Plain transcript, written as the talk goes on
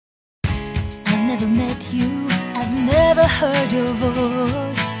never met you, I've never heard your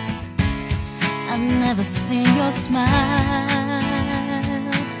voice, I've never seen your smile,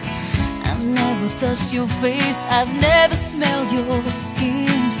 I've never touched your face, I've never smelled your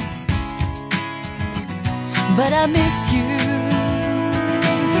skin, but I miss you.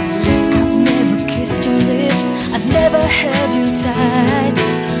 I've never kissed your lips, I've never held you tight,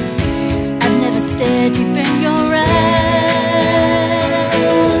 I've never stared deep in your eyes,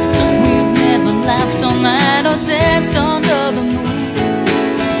 we've never laughed all night or danced under the moon,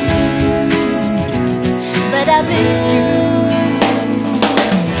 but I miss you.